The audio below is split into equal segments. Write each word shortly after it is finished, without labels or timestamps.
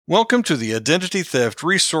Welcome to the Identity Theft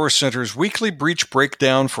Resource Center's weekly breach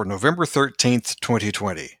breakdown for November 13th,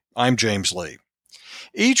 2020. I'm James Lee.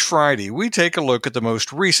 Each Friday, we take a look at the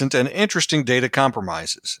most recent and interesting data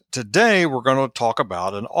compromises. Today, we're going to talk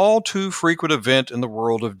about an all too frequent event in the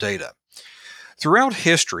world of data. Throughout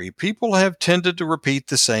history, people have tended to repeat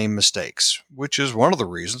the same mistakes, which is one of the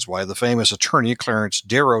reasons why the famous attorney Clarence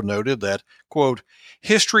Darrow noted that, quote,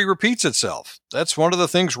 history repeats itself. That's one of the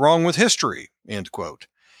things wrong with history, end quote.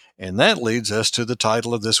 And that leads us to the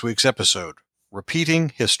title of this week's episode, Repeating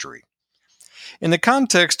History. In the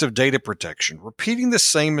context of data protection, repeating the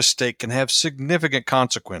same mistake can have significant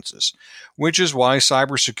consequences, which is why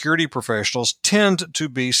cybersecurity professionals tend to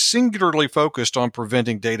be singularly focused on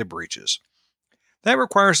preventing data breaches. That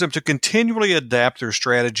requires them to continually adapt their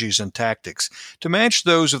strategies and tactics to match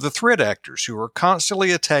those of the threat actors who are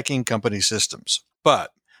constantly attacking company systems.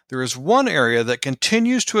 But there is one area that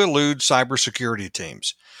continues to elude cybersecurity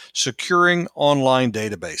teams: securing online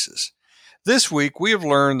databases. This week, we have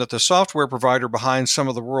learned that the software provider behind some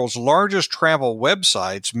of the world's largest travel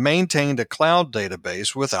websites maintained a cloud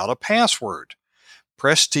database without a password.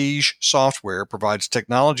 Prestige Software provides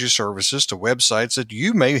technology services to websites that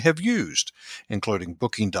you may have used, including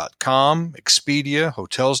Booking.com, Expedia,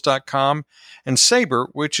 Hotels.com, and Sabre,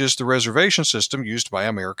 which is the reservation system used by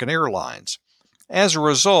American Airlines. As a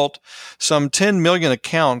result, some 10 million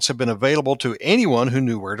accounts have been available to anyone who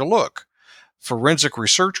knew where to look. Forensic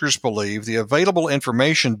researchers believe the available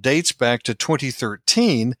information dates back to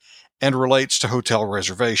 2013 and relates to hotel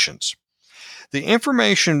reservations. The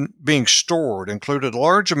information being stored included a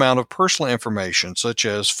large amount of personal information such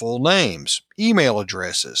as full names, email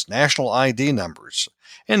addresses, national ID numbers,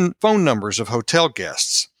 and phone numbers of hotel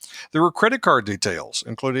guests. There were credit card details,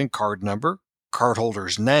 including card number,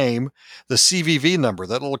 cardholder's name, the CVV number,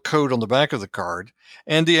 that little code on the back of the card,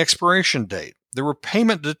 and the expiration date. There were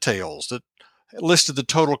payment details that listed the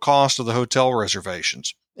total cost of the hotel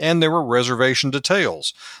reservations. And there were reservation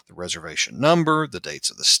details: the reservation number, the dates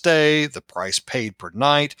of the stay, the price paid per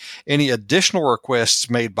night, any additional requests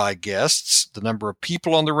made by guests, the number of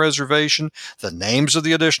people on the reservation, the names of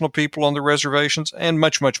the additional people on the reservations, and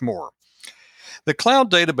much, much more. The cloud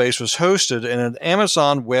database was hosted in an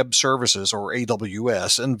Amazon Web Services, or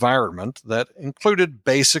AWS, environment that included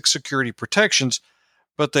basic security protections,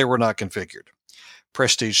 but they were not configured.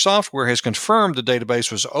 Prestige Software has confirmed the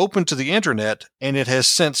database was open to the internet, and it has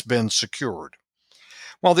since been secured.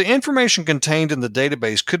 While the information contained in the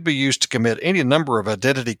database could be used to commit any number of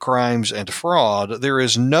identity crimes and fraud, there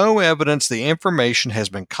is no evidence the information has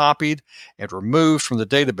been copied and removed from the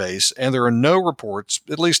database, and there are no reports,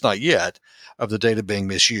 at least not yet, of the data being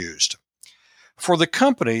misused. For the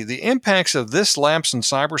company, the impacts of this lapse in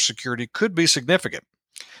cybersecurity could be significant.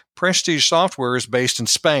 Prestige Software is based in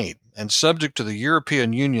Spain and subject to the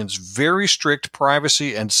European Union's very strict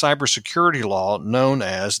privacy and cybersecurity law known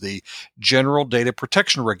as the General Data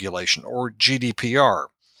Protection Regulation, or GDPR.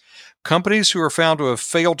 Companies who are found to have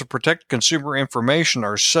failed to protect consumer information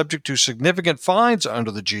are subject to significant fines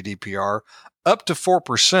under the GDPR, up to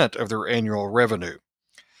 4% of their annual revenue.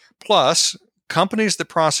 Plus, companies that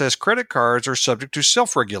process credit cards are subject to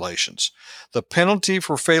self-regulations. The penalty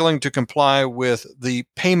for failing to comply with the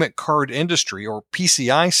payment card industry, or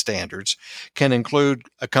PCI standards, can include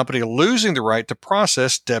a company losing the right to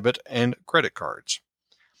process debit and credit cards.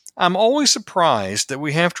 I'm always surprised that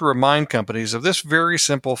we have to remind companies of this very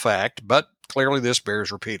simple fact, but clearly this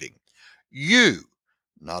bears repeating. You,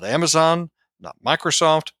 not Amazon, not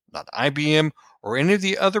Microsoft, not IBM, or any of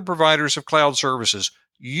the other providers of cloud services,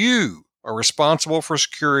 you are responsible for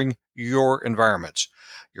securing your environments.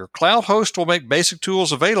 Your cloud host will make basic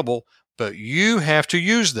tools available, but you have to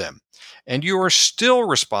use them. And you are still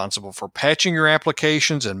responsible for patching your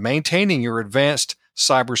applications and maintaining your advanced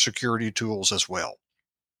cybersecurity tools as well.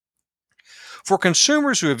 For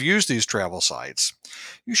consumers who have used these travel sites,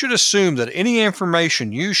 you should assume that any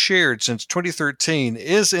information you shared since 2013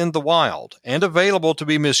 is in the wild and available to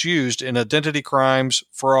be misused in identity crimes,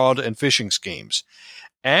 fraud, and phishing schemes.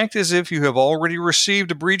 Act as if you have already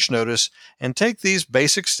received a breach notice and take these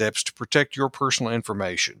basic steps to protect your personal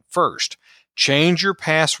information. First, change your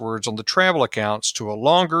passwords on the travel accounts to a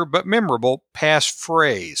longer but memorable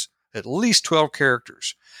passphrase, at least 12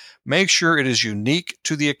 characters. Make sure it is unique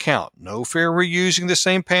to the account. No fair reusing the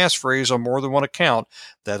same passphrase on more than one account.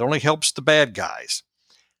 That only helps the bad guys.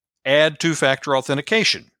 Add two-factor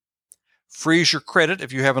authentication. Freeze your credit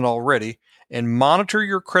if you haven't already, and monitor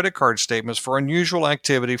your credit card statements for unusual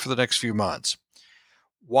activity for the next few months.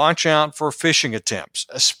 Watch out for phishing attempts,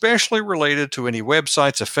 especially related to any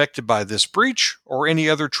websites affected by this breach or any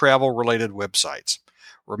other travel-related websites.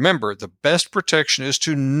 Remember, the best protection is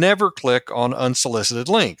to never click on unsolicited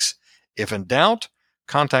links. If in doubt,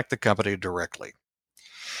 contact the company directly.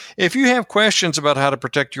 If you have questions about how to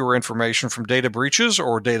protect your information from data breaches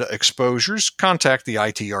or data exposures, contact the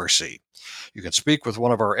ITRC. You can speak with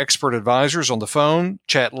one of our expert advisors on the phone,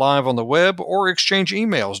 chat live on the web, or exchange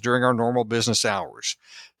emails during our normal business hours.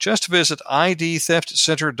 Just visit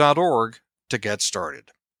idtheftcenter.org to get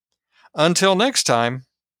started. Until next time,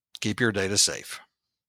 keep your data safe.